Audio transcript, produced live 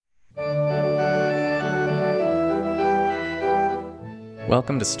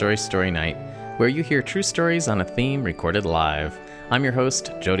Welcome to Story Night, where you hear true stories on a theme recorded live. I'm your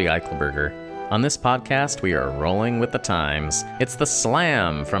host, Jody Eichelberger. On this podcast, we are rolling with the times. It's the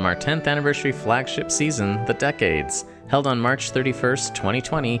Slam from our 10th anniversary flagship season, The Decades, held on March 31st,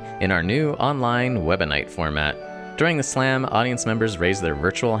 2020, in our new online Webinite format. During the Slam, audience members raised their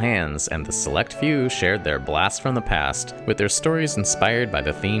virtual hands, and the select few shared their blast from the past with their stories inspired by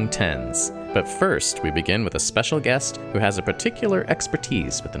the theme 10s. But first, we begin with a special guest who has a particular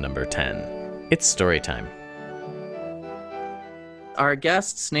expertise with the number 10. It's story time. Our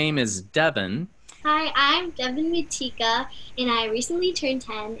guest's name is Devin. Hi, I'm Devin Mitika, and I recently turned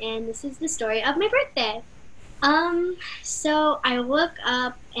 10, and this is the story of my birthday. So I woke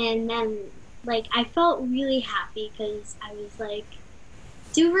up, and then, I felt really happy because I was,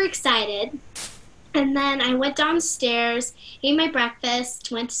 super excited. And then I went downstairs, ate my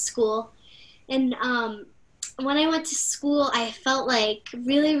breakfast, went to school. And when I went to school, I felt,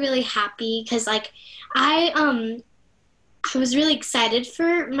 really, really happy because, I was really excited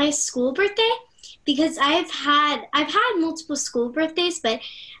for my school birthday because I've had multiple school birthdays, but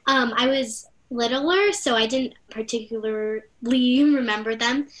I was littler, so I didn't particularly remember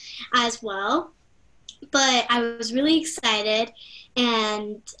them as well. But I was really excited,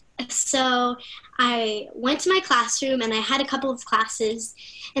 and so I went to my classroom and I had a couple of classes,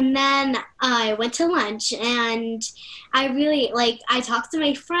 and then I went to lunch, and I really, I talked to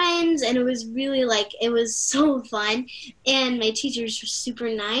my friends, and it was really, it was so fun, and my teachers were super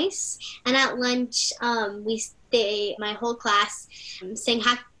nice, and at lunch, my whole class sang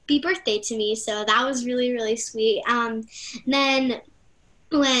happy birthday to me, so that was really, really sweet. Then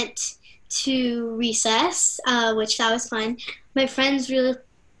went to recess, which that was fun. My friends really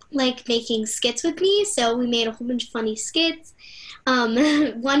like making skits with me, so we made a whole bunch of funny skits.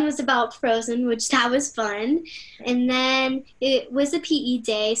 One was about Frozen, which that was fun. And then it was a PE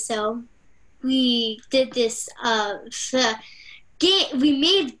day, so we did this game. We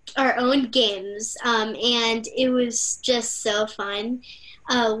made our own games, and it was just so fun.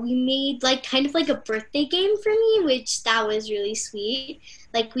 We made kind of a birthday game for me, which that was really sweet.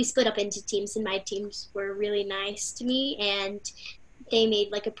 We split up into teams, and my teams were really nice to me, and they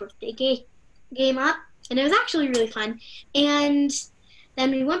made a birthday game up, and it was actually really fun. And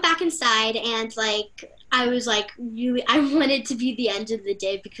then we went back inside, and I was really, I wanted to be the end of the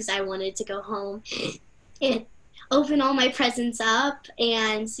day because I wanted to go home and open all my presents up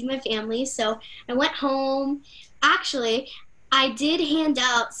and see my family. So I went home. Actually, I did hand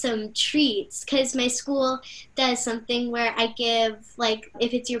out some treats because my school does something where I give,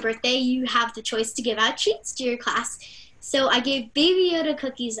 if it's your birthday, you have the choice to give out treats to your class. So I gave Baby Yoda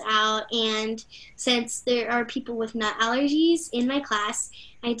cookies out, and since there are people with nut allergies in my class,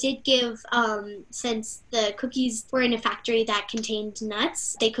 I did give, since the cookies were in a factory that contained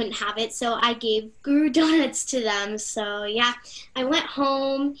nuts, they couldn't have it, so I gave Guru donuts to them. So yeah, I went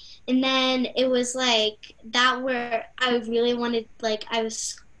home, and then it was that where I really wanted, I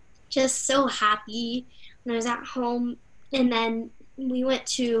was just so happy when I was at home. And then we went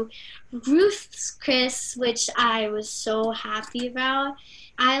to Ruth's Chris, which I was so happy about.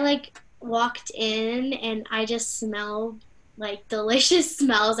 I walked in and I just smelled delicious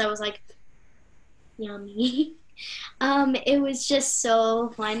smells. I was yummy. It was just so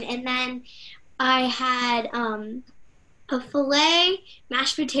fun. And then I had a filet,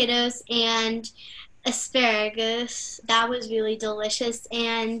 mashed potatoes, and asparagus. That was really delicious,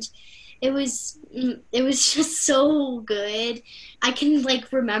 and it was just so good. I can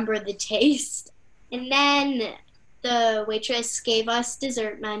remember the taste. And then the waitress gave us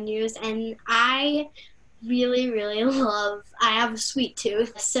dessert menus, and I really, really I have a sweet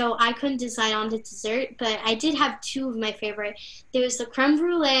tooth, so I couldn't decide on the dessert, but I did have two of my favorite. There was the creme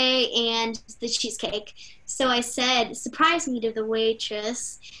brulee and the cheesecake. So I said, surprise me to the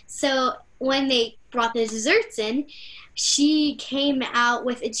waitress. So when they brought the desserts in, she came out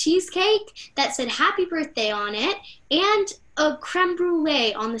with a cheesecake that said happy birthday on it and a creme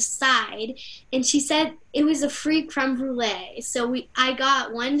brulee on the side, and she said it was a free creme brulee. So I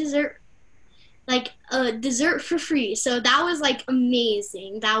got one dessert, a dessert for free. So that was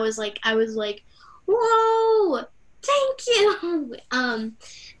amazing. That was I was whoa, thank you.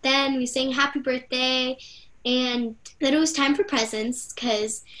 Then we sang happy birthday, and then it was time for presents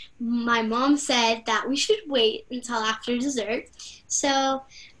because my mom said that we should wait until after dessert. So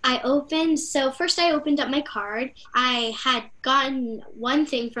first I opened up my card. I had gotten one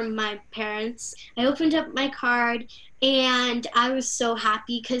thing from my parents. I opened up my card, and I was so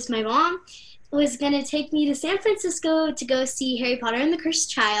happy because my mom was going to take me to San Francisco to go see Harry Potter and the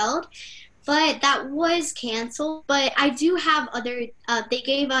Cursed Child, but that was canceled. But I do have other, they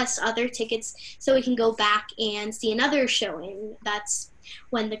gave us other tickets so we can go back and see another showing. That's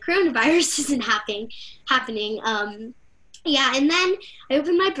when the coronavirus isn't happening. Yeah, and then I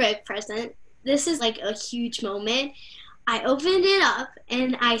opened my birthday present. This is like a huge moment. I opened it up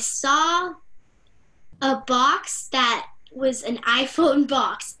and I saw a box that was an iPhone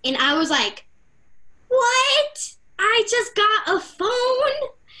box. And I was like, what? I just got a phone?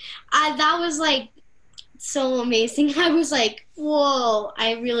 That was like so amazing. I was like, whoa,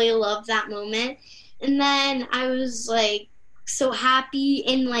 I really loved that moment. And then I was like so happy,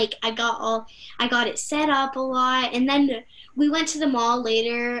 and like I got it set up a lot. And then we went to the mall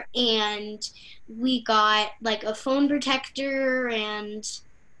later and we got like a phone protector and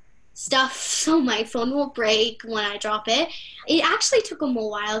stuff so my phone won't break when I drop it. It actually took them a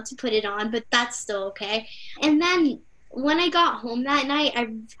while to put it on, but that's still okay. And then when I got home that night,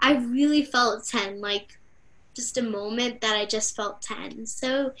 I really felt 10, like just a moment that I just felt 10.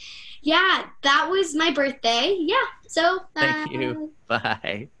 So yeah, that was my birthday. Yeah. So Thank you.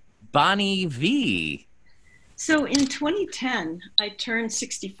 Bye. Bonnie V. So in 2010, I turned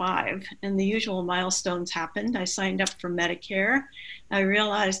 65 and the usual milestones happened. I signed up for Medicare. I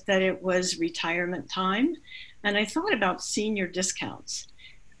realized that it was retirement time, and I thought about senior discounts.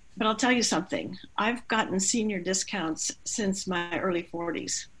 But I'll tell you something, I've gotten senior discounts since my early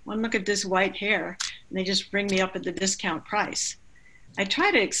 40s. One look at this white hair, and they just bring me up at the discount price. I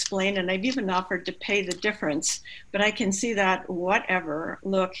try to explain, and I've even offered to pay the difference, but I can see that whatever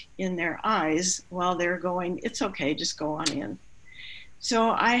look in their eyes while they're going, it's okay, just go on in.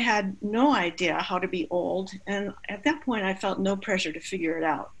 So I had no idea how to be old, and at that point I felt no pressure to figure it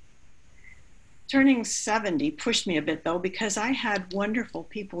out. Turning 70 pushed me a bit though, because I had wonderful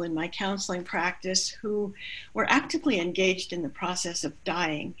people in my counseling practice who were actively engaged in the process of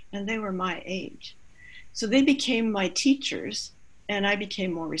dying, and they were my age. So they became my teachers, and I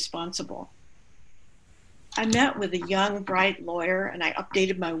became more responsible. I met with a young, bright lawyer, and I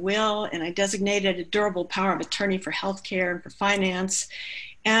updated my will, and I designated a durable power of attorney for healthcare and for finance.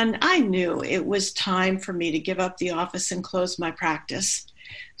 And I knew it was time for me to give up the office and close my practice.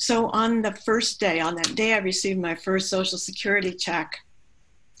 So on the first day, on that day I received my first Social Security check,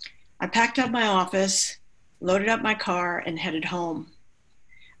 I packed up my office, loaded up my car, and headed home.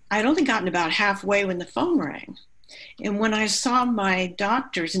 I had only gotten about halfway when the phone rang. And when I saw my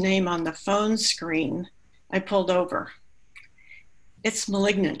doctor's name on the phone screen, I pulled over. It's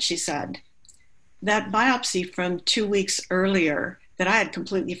malignant, she said. That biopsy from 2 weeks earlier that I had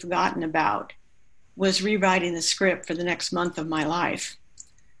completely forgotten about was rewriting the script for the next month of my life.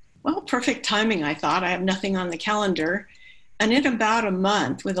 Well, perfect timing, I thought. I have nothing on the calendar. And in about a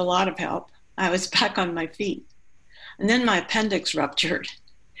month, with a lot of help, I was back on my feet. And then my appendix ruptured.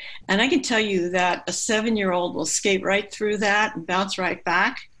 And I can tell you that a 7-year-old will skate right through that and bounce right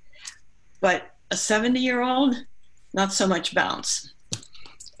back. But a 70-year-old, not so much bounce.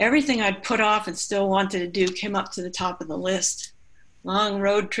 Everything I'd put off and still wanted to do came up to the top of the list. Long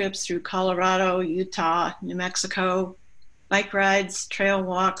road trips through Colorado, Utah, New Mexico, bike rides, trail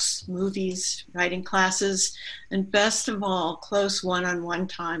walks, movies, writing classes, and best of all, close one-on-one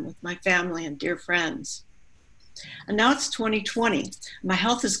time with my family and dear friends. And now it's 2020. My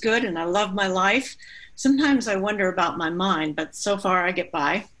health is good and I love my life. Sometimes I wonder about my mind, but so far I get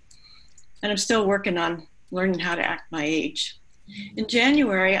by. And I'm still working on learning how to act my age. In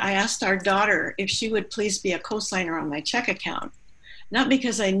January, I asked our daughter if she would please be a co-signer on my check account. Not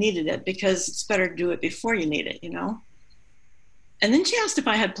because I needed it, because it's better to do it before you need it, you know? And then she asked if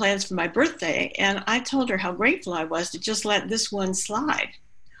I had plans for my birthday, and I told her how grateful I was to just let this one slide.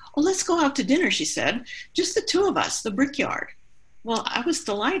 "Oh, let's go out to dinner," she said. "Just the two of us, the Brickyard." Well, I was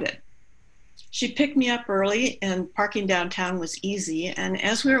delighted. She picked me up early, and parking downtown was easy. And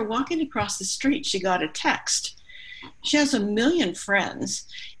as we were walking across the street, she got a text. She has 1 million friends,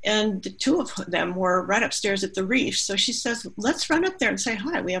 and the 2 of them were right upstairs at the Reef. So she says, "Let's run up there and say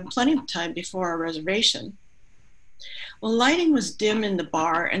hi. We have plenty of time before our reservation." Well, lighting was dim in the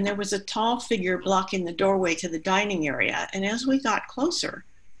bar, and there was a tall figure blocking the doorway to the dining area. And as we got closer,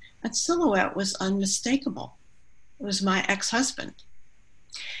 that silhouette was unmistakable. It was my ex-husband.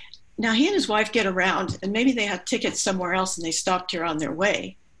 Now, he and his wife get around, and maybe they had tickets somewhere else and they stopped here on their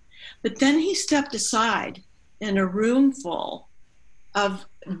way. But then he stepped aside, and a room full of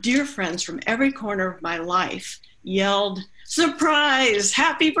dear friends from every corner of my life yelled, "Surprise!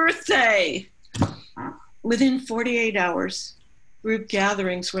 Happy birthday!" Within 48 hours, group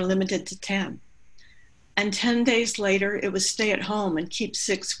gatherings were limited to 10. And 10 days later, it was stay at home and keep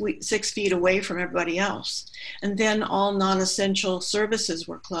 6 feet away from everybody else. And then all non-essential services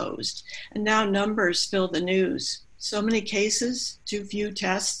were closed. And now numbers fill the news. So many cases, too few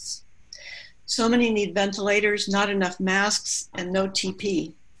tests. So many need ventilators, not enough masks, and no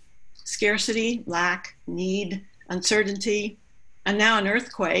TP. Scarcity, lack, need, uncertainty, and now an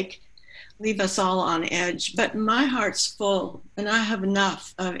earthquake leave us all on edge. But my heart's full, and I have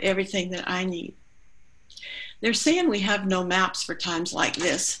enough of everything that I need. They're saying we have no maps for times like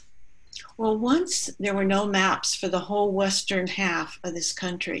this. Well, once there were no maps for the whole western half of this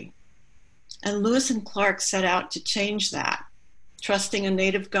country. And Lewis and Clark set out to change that, trusting a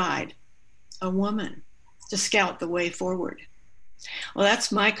native guide, a woman, to scout the way forward. Well,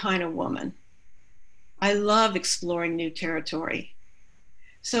 that's my kind of woman. I love exploring new territory.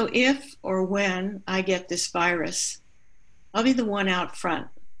 So if or when I get this virus, I'll be the one out front,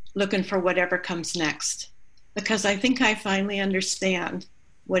 looking for whatever comes next. Because I think I finally understand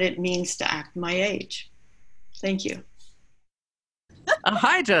what it means to act my age. Thank you.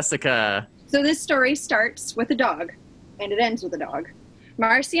 Hi, Jessica. So this story starts with a dog, and it ends with a dog.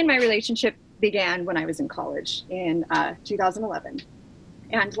 Marcy and my relationship began when I was in college in 2011.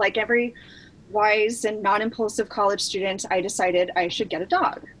 And like every wise and non-impulsive college student, I decided I should get a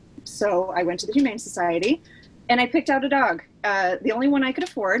dog. So I went to the Humane Society, and I picked out a dog. The only one I could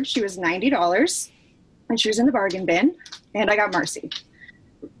afford. She was $90. And she was in the bargain bin, and I got Marcy.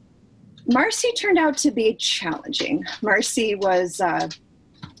 Marcy turned out to be challenging. Marcy was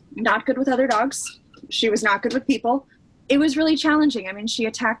not good with other dogs. She was not good with people. It was really challenging. I mean, she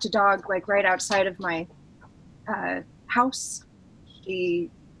attacked a dog like right outside of my house. She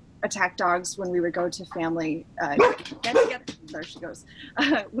attacked dogs when we would go to family get together. There she goes.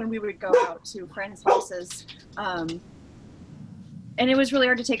 When we would go out to friends' houses. And it was really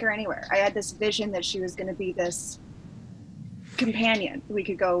hard to take her anywhere. I had this vision that she was going to be this companion. We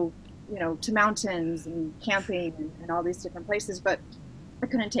could go, to mountains and camping and all these different places, but I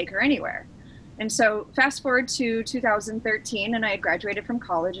couldn't take her anywhere. And so fast forward to 2013, and I had graduated from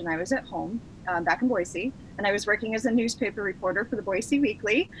college, and I was at home back in Boise, and I was working as a newspaper reporter for the Boise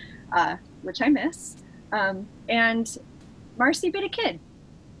Weekly, which I miss. And Marcy bit a kid.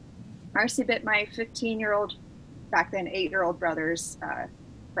 Marcy bit my 15-year-old back then 8-year-old brother's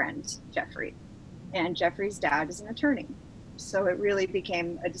friend, Jeffrey. And Jeffrey's dad is an attorney. So it really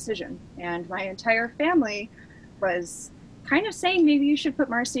became a decision. And my entire family was kind of saying, maybe you should put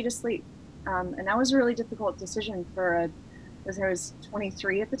Marcy to sleep. And that was a really difficult decision because I was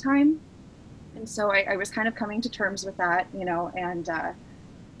 23 at the time. And so I was kind of coming to terms with that, and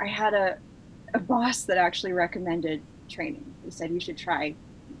I had a boss that actually recommended training. He said, you should try,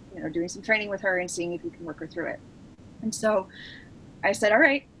 doing some training with her and seeing if you can work her through it. And so I said, all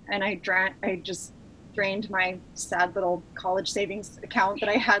right. And I just drained my sad little college savings account that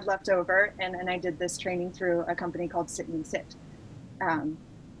I had left over. And I did this training through a company called Sit and Sit. And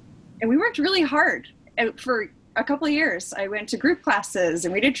we worked really hard for a couple of years. I went to group classes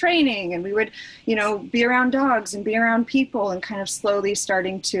and we did training, and we would, be around dogs and be around people and kind of slowly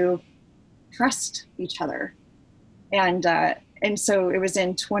starting to trust each other. And so it was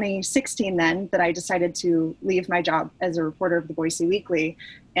in 2016 then that I decided to leave my job as a reporter of the Boise Weekly,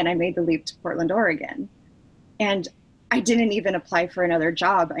 and I made the leap to Portland, Oregon. And I didn't even apply for another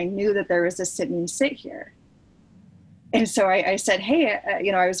job. I knew that there was a Sit and Sit here. And so I said, hey,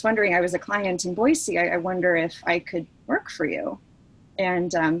 I was wondering, I was a client in Boise. I wonder if I could work for you.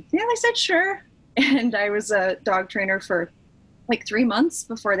 And they said, sure. And I was a dog trainer for like 3 months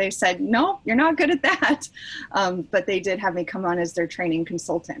before they said, no, you're not good at that. But they did have me come on as their training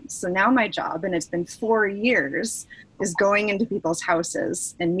consultant. So now my job, and it's been 4 years, is going into people's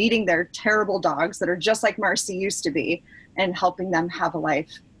houses and meeting their terrible dogs that are just like Marcy used to be, and helping them have a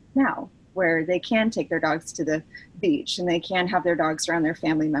life now where they can take their dogs to the beach and they can have their dogs around their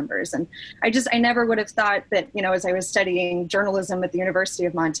family members. And I never would have thought that, as I was studying journalism at the University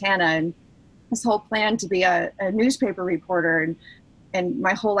of Montana, and this whole plan to be a newspaper reporter, and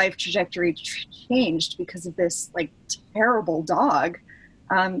my whole life trajectory changed because of this like terrible dog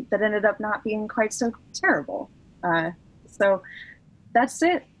that ended up not being quite so terrible. So that's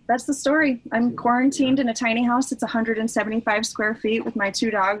it. That's the story. I'm quarantined in a tiny house. It's 175 square feet with my 2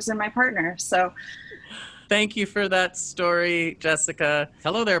 dogs and my partner. So thank you for that story, Jessica.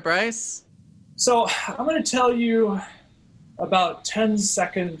 Hello there, Bryce. So I'm going to tell you about 10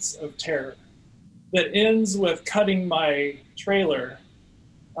 seconds of terror that ends with cutting my trailer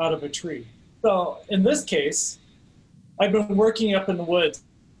out of a tree. So in this case, I've been working up in the woods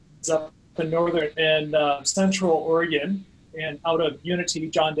up in northern and central Oregon, and out of Unity,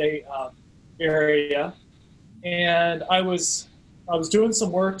 John Day area. and I was doing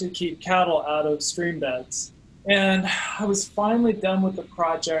some work to keep cattle out of stream beds. And I was finally done with the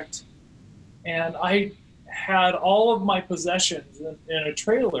project, and I had all of my possessions in a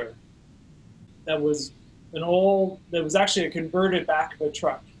trailer that was actually a converted back of a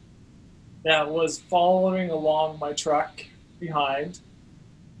truck that was following along my truck behind.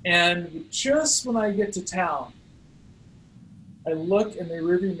 And just when I get to town, I look in the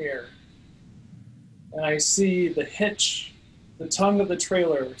rearview mirror and I see the hitch, the tongue of the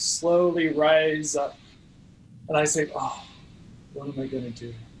trailer slowly rise up. And I say, oh, what am I going to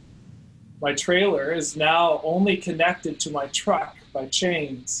do? My trailer is now only connected to my truck by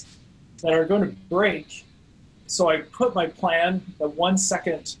chains that are going to break. So I put my plan, the 1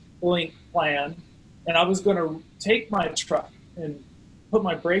 second blink plan, and I was going to take my truck and put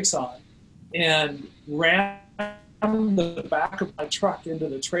my brakes on and ram the back of my truck into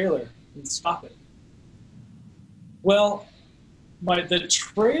the trailer and stop it. Well, the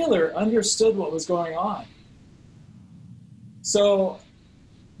trailer understood what was going on. So,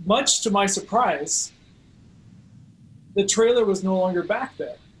 much to my surprise, the trailer was no longer back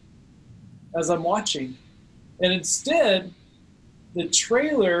there as I'm watching. And instead, the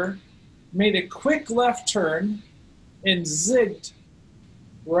trailer made a quick left turn and zigged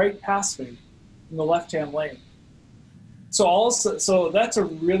right past me in the left-hand lane. So that's a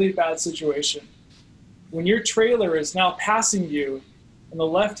really bad situation. When your trailer is now passing you on the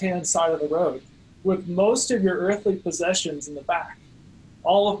left-hand side of the road with most of your earthly possessions in the back,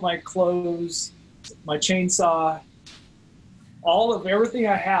 all of my clothes, my chainsaw, all of everything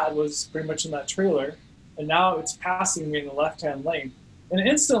I had was pretty much in that trailer, and now it's passing me in the left-hand lane. And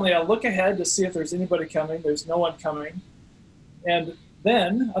instantly I look ahead to see if there's anybody coming. There's no one coming. And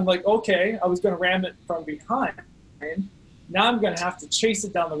then I'm like, okay, I was going to ram it from behind. Now I'm going to have to chase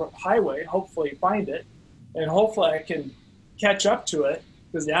it down the highway, hopefully find it, and hopefully I can catch up to it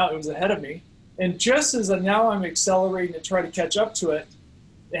because now it was ahead of me. And just as now I'm accelerating to try to catch up to it,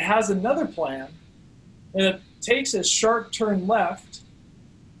 it has another plan, and it takes a sharp turn left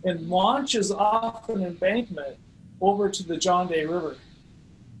and launches off an embankment over to the John Day River,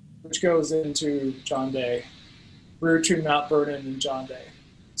 which goes into John Day, route between Mount Vernon and John Day.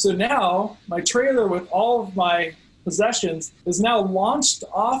 So now my trailer with all of my possessions is now launched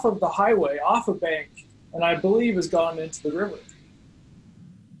off of the highway, off a bank, and I believe has gone into the river.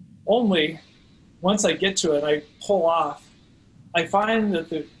 Only once I get to it, I pull off, I find that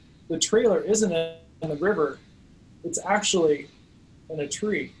the trailer isn't in the river. It's actually in a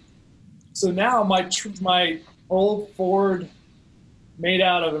tree. So now my old Ford made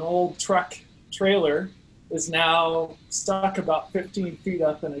out of an old truck trailer is now stuck about 15 feet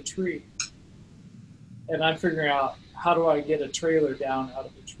up in a tree. And I'm figuring out, how do I get a trailer down out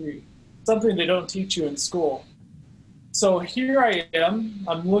of a tree? Something they don't teach you in school. So here I am,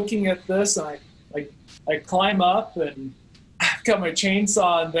 I'm looking at this, and I climb up, and I've got my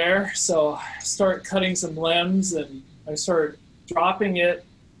chainsaw in there, so I start cutting some limbs, and I start dropping it,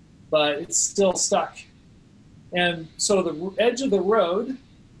 but it's still stuck. And so the edge of the road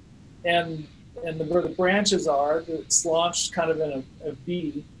and where the branches are, it's launched kind of in a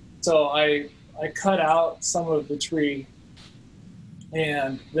V. So I cut out some of the tree,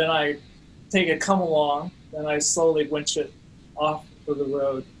 and then I take a come along, and I slowly winch it off of the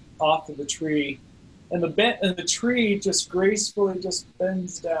road, off of the tree. And the tree just gracefully just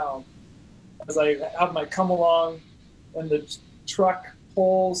bends down as I have my come along, and the truck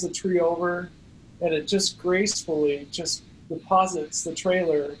pulls the tree over, and it just gracefully just deposits the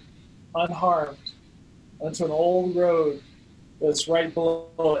trailer unharmed onto an old road that's right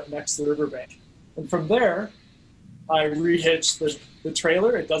below it next to the riverbank. And from there, I rehitched the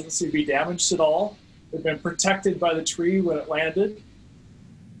trailer. It doesn't seem to be damaged at all. It had been protected by the tree when it landed.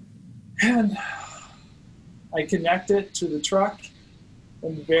 And I connect it to the truck,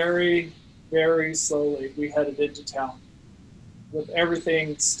 and very, very slowly we headed into town with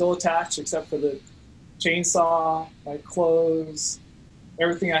everything still attached except for the chainsaw, my clothes,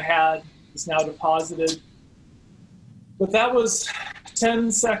 everything I had is now deposited. But that was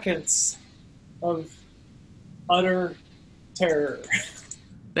 10 seconds of utter terror.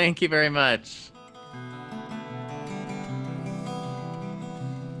 Thank you very much.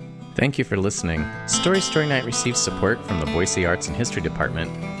 Thank you for listening. Story Night receives support from the Boise Arts and History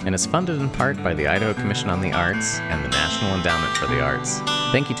Department and is funded in part by the Idaho Commission on the Arts and the National Endowment for the Arts.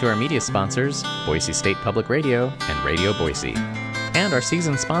 Thank you to our media sponsors, Boise State Public Radio and Radio Boise, and our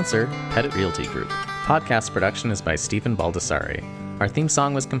season sponsor, Pettit Realty Group. Podcast production is by Stephen Baldessari. Our theme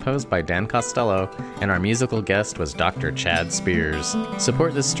song was composed by Dan Costello, and our musical guest was Dr. Chad Spears.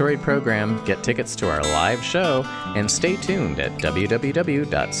 Support this storied program, get tickets to our live show, and stay tuned at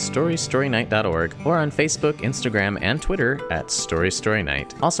www.storystorynight.org or on Facebook, Instagram, and Twitter at Story Story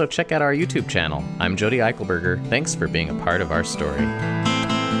Night. Also, check out our YouTube channel. I'm Jody Eichelberger. Thanks for being a part of our story.